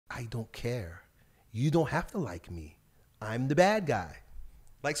I don't care. You don't have to like me. I'm the bad guy.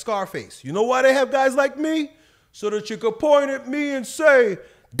 Like Scarface. You know why they have guys like me? So that you could point at me and say,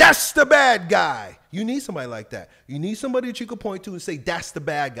 that's the bad guy. You need somebody like that. You need somebody that you could point to and say, that's the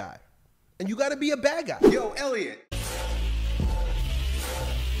bad guy. And you got to be a bad guy. Yo, Elliott.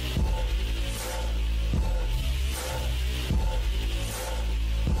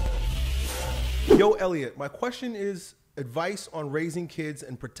 Yo, Elliott, my question is advice on raising kids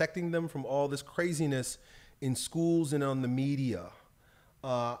and protecting them from all this craziness in schools and on the media.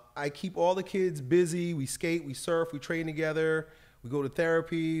 I keep all the kids busy. We skate, we surf, we train together, we go to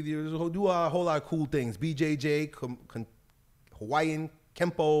therapy, do a whole lot of cool things. BJJ, Hawaiian,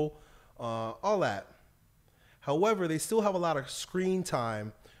 Kempo, all that. However, they still have a lot of screen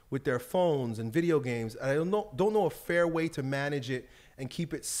time with their phones and video games. I don't know a fair way to manage it and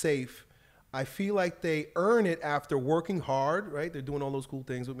keep it safe. I feel like they earn it after working hard, right? They're doing all those cool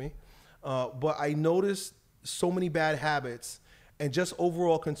things with me. But I noticed so many bad habits and just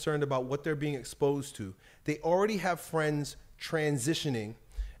overall concerned about what they're being exposed to. They already have friends transitioning.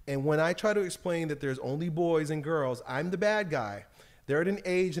 And when I try to explain that there's only boys and girls, I'm the bad guy. They're at an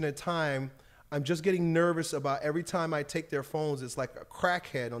age and a time, I'm just getting nervous about every time I take their phones, it's like a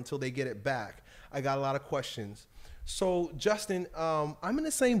crackhead until they get it back. I got a lot of questions. So Justin, I'm in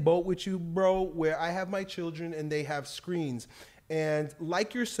the same boat with you, bro, where I have my children and they have screens. And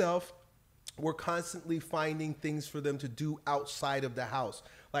like yourself, we're constantly finding things for them to do outside of the house.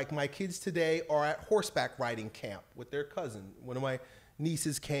 Like my kids today are at horseback riding camp with their cousin. One of my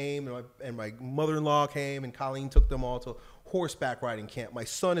nieces came and my mother-in-law came and Colleen took them all to horseback riding camp. My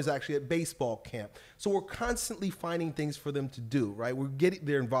son is actually at baseball camp. So we're constantly finding things for them to do, right?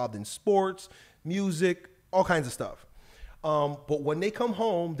 They're involved in sports, music, all kinds of stuff. But when they come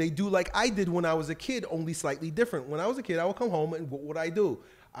home, they do like I did when I was a kid, only slightly different. When I was a kid, I would come home and what would I do?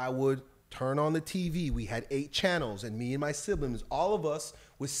 I would turn on the TV. We had 8 channels and me and my siblings, all of us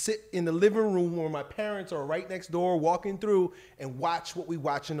would sit in the living room where my parents are right next door walking through and watch what we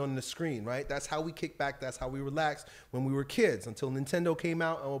watching on the screen, right? That's how we kick back. That's how we relaxed when we were kids until Nintendo came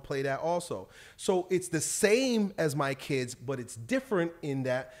out and we'll play that also. So it's the same as my kids, but it's different in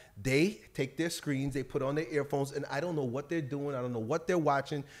that they take their screens, they put on their earphones, and I don't know what they're doing. I don't know what they're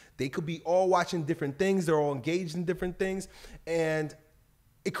watching. They could be all watching different things. They're all engaged in different things. And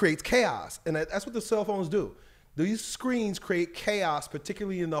it creates chaos. And that's what the cell phones do. These screens create chaos,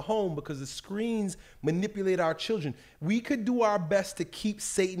 particularly in the home, because the screens manipulate our children. We could do our best to keep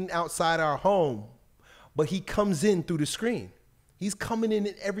Satan outside our home, but he comes in through the screen. He's coming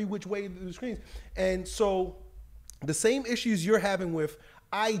in every which way through the screens. And so the same issues you're having with,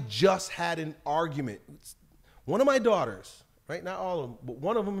 I just had an argument. One of my daughters, right? Not all of them, but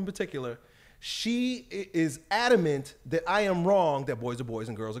one of them in particular, she is adamant that I am wrong, that boys are boys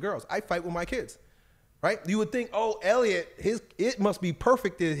and girls are girls. I fight with my kids, right? You would think, oh, Elliott, it must be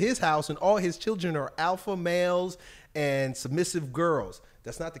perfect in his house and all his children are alpha males and submissive girls.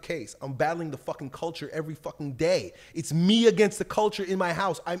 That's not the case. I'm battling the fucking culture every fucking day. It's me against the culture in my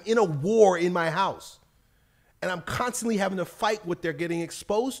house. I'm in a war in my house. And I'm constantly having to fight what they're getting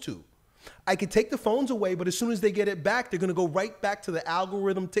exposed to. I could take the phones away, but as soon as they get it back, they're going to go right back to the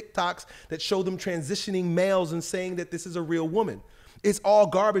algorithm TikToks that show them transitioning males and saying that this is a real woman. It's all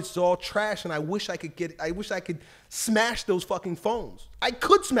garbage. It's all trash. And I wish I could smash those fucking phones. I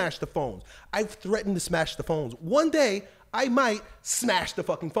could smash the phones. I've threatened to smash the phones. One day I might smash the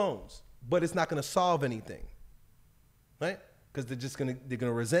fucking phones, but it's not going to solve anything, right? Because they're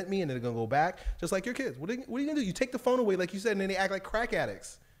gonna resent me and they're gonna go back, just like your kids. What are you gonna do? You take the phone away, like you said, and then they act like crack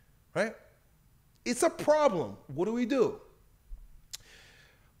addicts, right? It's a problem. What do?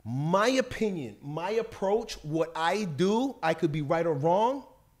 My opinion, my approach, what I do, I could be right or wrong.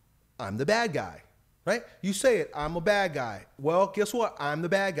 I'm the bad guy, right? You say it, I'm a bad guy. Well, guess what? I'm the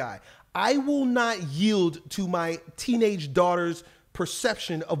bad guy. I will not yield to my teenage daughter's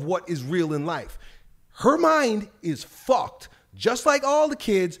perception of what is real in life. Her mind is fucked. Just like all the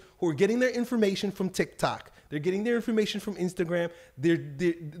kids who are getting their information from TikTok. They're getting their information from Instagram.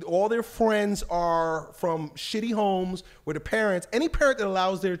 All their friends are from shitty homes where the parents, any parent that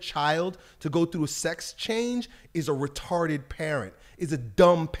allows their child to go through a sex change is a retarded parent, is a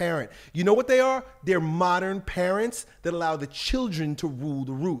dumb parent. You know what they are? They're modern parents that allow the children to rule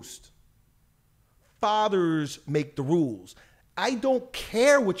the roost. Fathers make the rules. I don't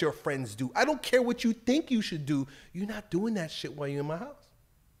care what your friends do. I don't care what you think you should do. You're not doing that shit while you're in my house,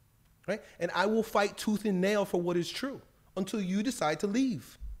 right? And I will fight tooth and nail for what is true until you decide to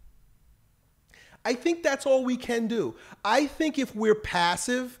leave. I think that's all we can do. I think if we're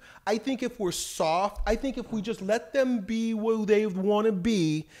passive, I think if we're soft, I think if we just let them be who they want to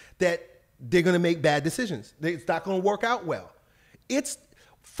be, that they're going to make bad decisions. It's not going to work out well.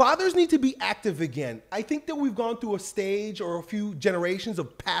 Fathers need to be active again. I think that we've gone through a stage or a few generations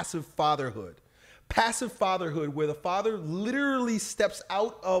of passive fatherhood. Passive fatherhood, where the father literally steps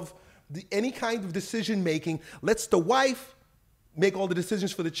out of any kind of decision making, lets the wife make all the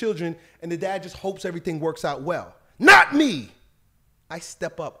decisions for the children, and the dad just hopes everything works out well. Not me! I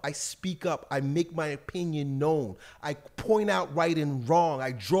step up, I speak up, I make my opinion known. I point out right and wrong,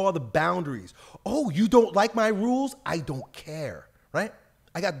 I draw the boundaries. Oh, you don't like my rules? I don't care, right?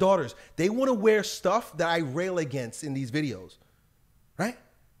 I got daughters. They want to wear stuff that I rail against in these videos, right?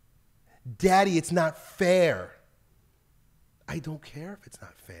 Daddy, it's not fair. I don't care if it's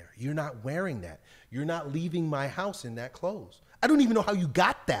not fair. You're not wearing that. You're not leaving my house in that clothes. I don't even know how you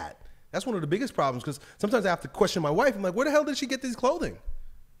got that. That's one of the biggest problems, because sometimes I have to question my wife. I'm like, where the hell did she get this clothing?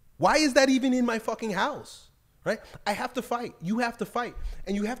 Why is that even in my fucking house, right? I have to fight. You have to fight.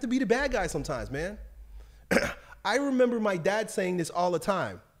 And you have to be the bad guy sometimes, man. I remember my dad saying this all the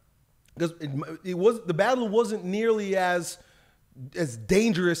time, because the battle wasn't nearly as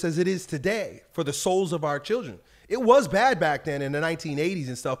dangerous as it is today for the souls of our children. It was bad back then in the 1980s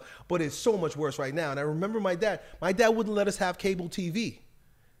and stuff, but it's so much worse right now. And I remember my dad wouldn't let us have cable TV,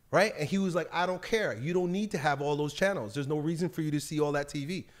 right? And he was like, I don't care. You don't need to have all those channels. There's no reason for you to see all that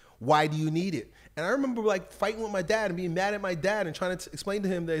TV. Why do you need it? And I remember like fighting with my dad and being mad at my dad and trying to explain to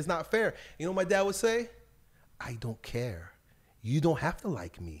him that it's not fair. You know what my dad would say? I don't care. You don't have to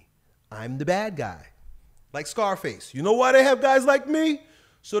like me. I'm the bad guy. Like Scarface. You know why they have guys like me?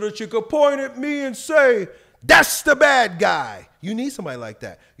 So that you could point at me and say, that's the bad guy. You need somebody like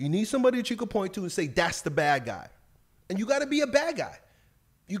that. You need somebody that you could point to and say, that's the bad guy. And you got to be a bad guy.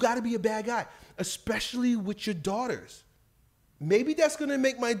 You got to be a bad guy, especially with your daughters. Maybe that's going to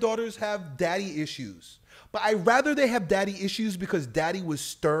make my daughters have daddy issues. But I'd rather they have daddy issues because daddy was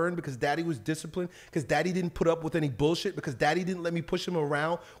stern, because daddy was disciplined, because daddy didn't put up with any bullshit, because daddy didn't let me push him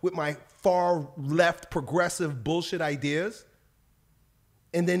around with my far left progressive bullshit ideas,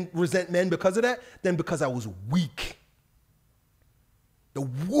 and then resent men because of that, than because I was weak. The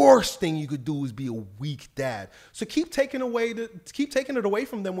worst thing you could do is be a weak dad. So keep taking it away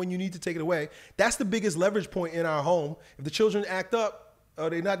from them when you need to take it away. That's the biggest leverage point in our home. If the children act up or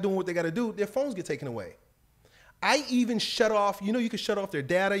they're not doing what they got to do, their phones get taken away. I even shut off, you can shut off their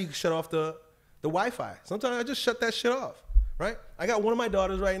data, you can shut off the Wi-Fi. Sometimes I just shut that shit off, right? I got one of my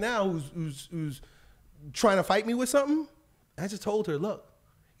daughters right now who's trying to fight me with something. I just told her, look,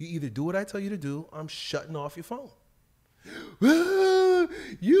 you either do what I tell you to do, or I'm shutting off your phone.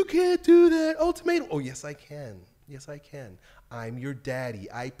 You can't do that. Ultimatum. Oh, yes, I can. Yes, I can. I'm your daddy.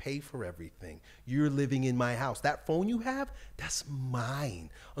 I pay for everything. You're living in my house. That phone you have, that's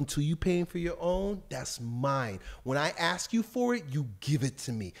mine. Until you paying for your own, that's mine. When I ask you for it, you give it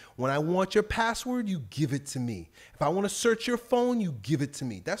to me. When I want your password, you give it to me. If I want to search your phone, you give it to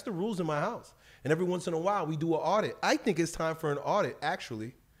me. That's the rules in my house. And every once in a while, we do an audit. I think it's time for an audit,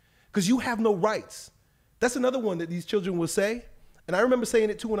 actually, because you have no rights. That's another one that these children will say. And I remember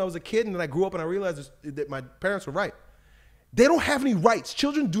saying it too when I was a kid, and then I grew up and I realized that my parents were right. They don't have any rights.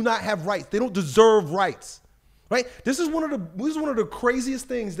 Children do not have rights. They don't deserve rights, right? This is one of the craziest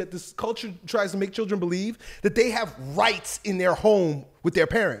things that this culture tries to make children believe, that they have rights in their home with their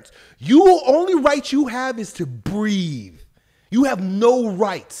parents. Only right you have is to breathe. You have no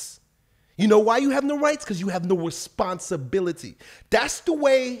rights. You know why you have no rights? Because you have no responsibility. That's the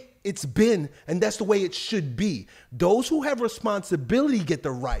way it's been, and that's the way it should be. Those who have responsibility get the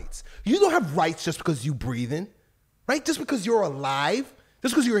rights. You don't have rights just because you breathing, right? Just because you're alive,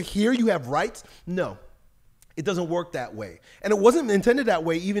 just because you're here, you have rights. No, it doesn't work that way. And it wasn't intended that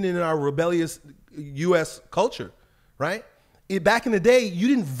way even in our rebellious U.S. culture, right? Back in the day, you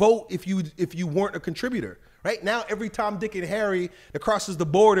didn't vote if you weren't a contributor, right? Now every Tom, Dick, and Harry that crosses the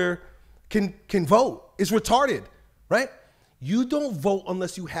border can vote. It's retarded, right? You don't vote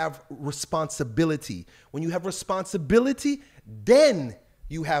unless you have responsibility. When you have responsibility, then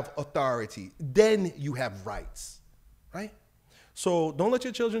you have authority. Then you have rights, right? So don't let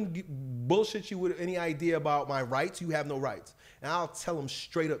your children bullshit you with any idea about my rights. You have no rights. And I'll tell them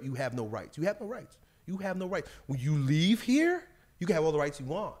straight up, you have no rights. You have no rights. You have no rights. When you leave here, you can have all the rights you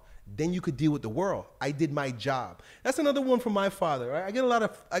want. Then you could deal with the world. I did my job. That's another one from my father. Right? I got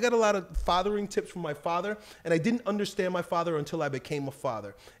a lot of fathering tips from my father, and I didn't understand my father until I became a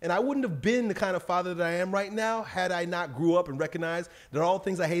father. And I wouldn't have been the kind of father that I am right now had I not grew up and recognized that all the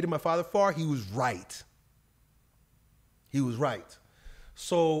things I hated my father for, he was right. He was right.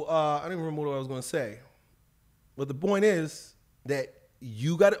 So I don't even remember what I was going to say. But the point is that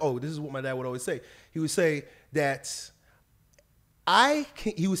you got to, oh, this is what my dad would always say. He would say that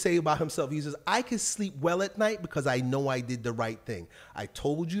he would say about himself, he says, I can sleep well at night because I know I did the right thing. I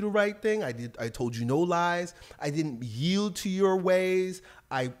told you the right thing. I told you no lies. I didn't yield to your ways.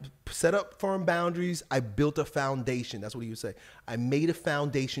 I set up firm boundaries. I built a foundation. That's what he would say. I made a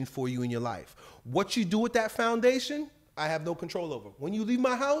foundation for you in your life. What you do with that foundation, I have no control over. When you leave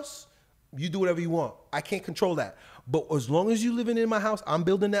my house, you do whatever you want. I can't control that. But as long as you're living in my house, I'm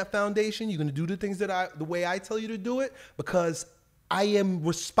building that foundation. You're going to do the things that the way I tell you to do it, because I am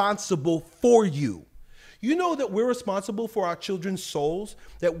responsible for you. You know that we're responsible for our children's souls,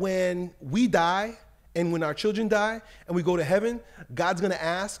 that when we die and when our children die and we go to heaven, God's going to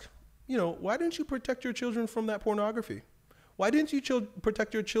ask, you know, why didn't you protect your children from that pornography? Why didn't you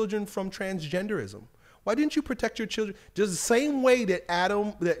protect your children from transgenderism? Why didn't you protect your children? Just the same way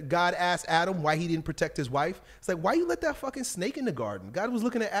that God asked Adam why he didn't protect his wife. It's like, why you let that fucking snake in the garden? God was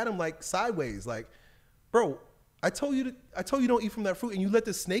looking at Adam like sideways, like, bro, I told you don't eat from that fruit and you let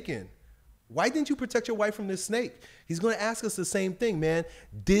the snake in. Why didn't you protect your wife from this snake? He's going to ask us the same thing, man.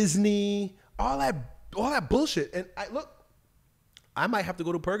 Disney, all that bullshit. And I might have to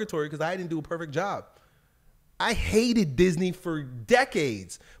go to purgatory because I didn't do a perfect job. I hated Disney for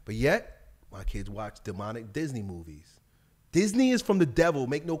decades, but yet my kids watch demonic Disney movies. Disney is from the devil,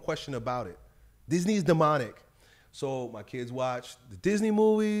 make no question about it. Disney is demonic. So my kids watch the Disney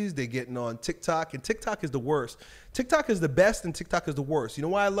movies, they're getting on TikTok, and TikTok is the worst. TikTok is the best and TikTok is the worst. You know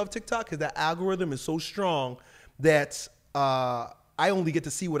why I love TikTok? Because that algorithm is so strong that I only get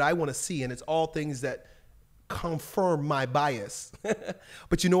to see what I want to see, and it's all things that confirm my bias.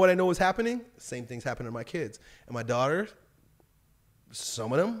 But you know what I know is happening? Same things happen to my kids. And my daughter,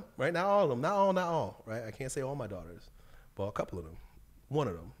 some of them, right? Not all of them, not all, right? I can't say all my daughters, but a couple of them, one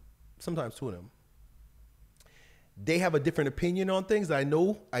of them, sometimes two of them. They have a different opinion on things that I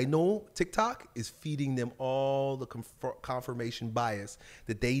know TikTok is feeding them all the confirmation bias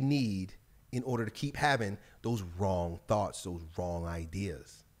that they need in order to keep having those wrong thoughts, those wrong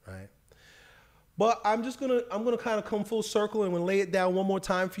ideas, right? But I'm gonna kind of come full circle and lay it down one more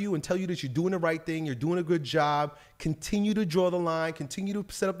time for you and tell you that you're doing the right thing, you're doing a good job. Continue to draw the line, continue to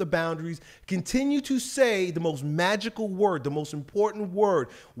set up the boundaries, continue to say the most magical word, the most important word,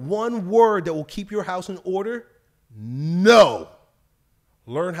 one word that will keep your house in order. No.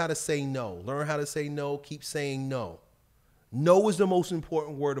 Learn how to say no. Learn how to say no. Keep saying no. No is the most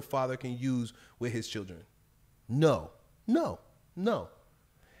important word a father can use with his children. No. No. No.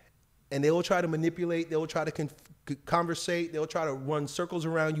 And they will try to manipulate. They will try to conversate. They'll try to run circles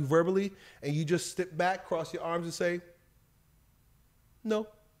around you verbally. And you just step back, cross your arms and say, no.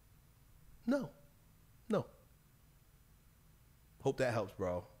 No. No. Hope that helps,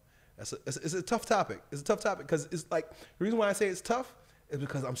 bro. It's a tough topic. It's a tough topic because it's like, the reason why I say it's tough is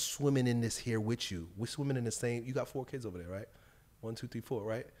because I'm swimming in this here with you. We're swimming in the same, you got 4 kids over there, right? 1, 2, 3, 4,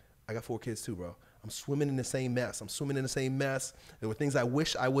 right? I got 4 kids too, bro. I'm swimming in the same mess. I'm swimming in the same mess. There were things I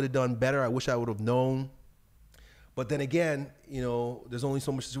wish I would have done better. I wish I would have known. But then again, you know, there's only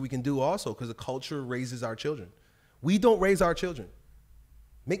so much that we can do also because the culture raises our children. We don't raise our children.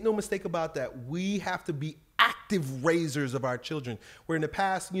 Make no mistake about that. We have to be active raisers of our children. Where in the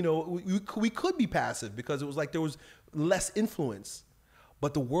past, you know, we could be passive because it was like there was less influence.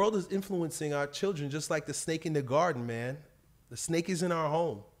 But the world is influencing our children just like the snake in the garden, man. The snake is in our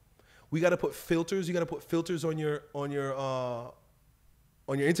home. We got to put filters. You got to put filters on your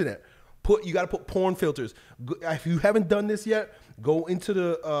internet. You got to put porn filters. If you haven't done this yet, go into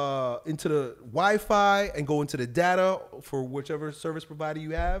the Wi-Fi and go into the data for whichever service provider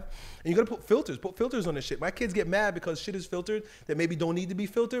you have, and you got to put filters. Put filters on this shit. My kids get mad because shit is filtered that maybe don't need to be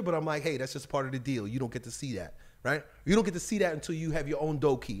filtered, but I'm like, hey, that's just part of the deal. You don't get to see that, right? You don't get to see that until you have your own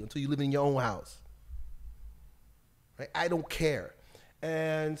door key, until you live in your own house. Right? I don't care,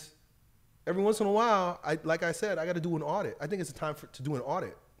 and every once in a while, like I said, I got to do an audit. I think it's a time to do an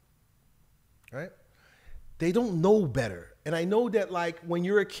audit. Right? They don't know better. And I know that like when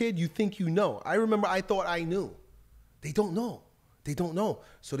you're a kid, you think you know. I remember I thought I knew. They don't know. They don't know.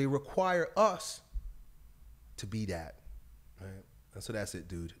 So they require us to be that. Right? And so that's it,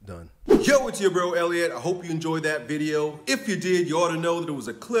 dude. Done. Yo, it's your bro, Elliott. I hope you enjoyed that video. If you did, you ought to know that it was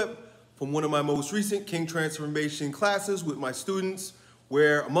a clip from one of my most recent King Transformation classes with my students,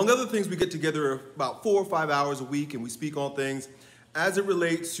 where among other things, we get together about 4 or 5 hours a week and we speak on things as it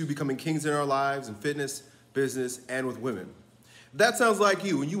relates to becoming kings in our lives in fitness, business, and with women. If that sounds like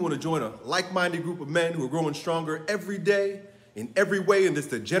you and you want to join a like-minded group of men who are growing stronger every day, in every way in this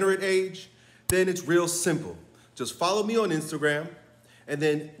degenerate age, then it's real simple. Just follow me on Instagram And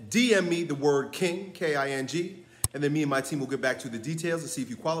then DM me the word King, K-I-N-G, and then me and my team will get back to the details to see if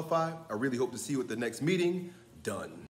you qualify. I really hope to see you at the next meeting. Done.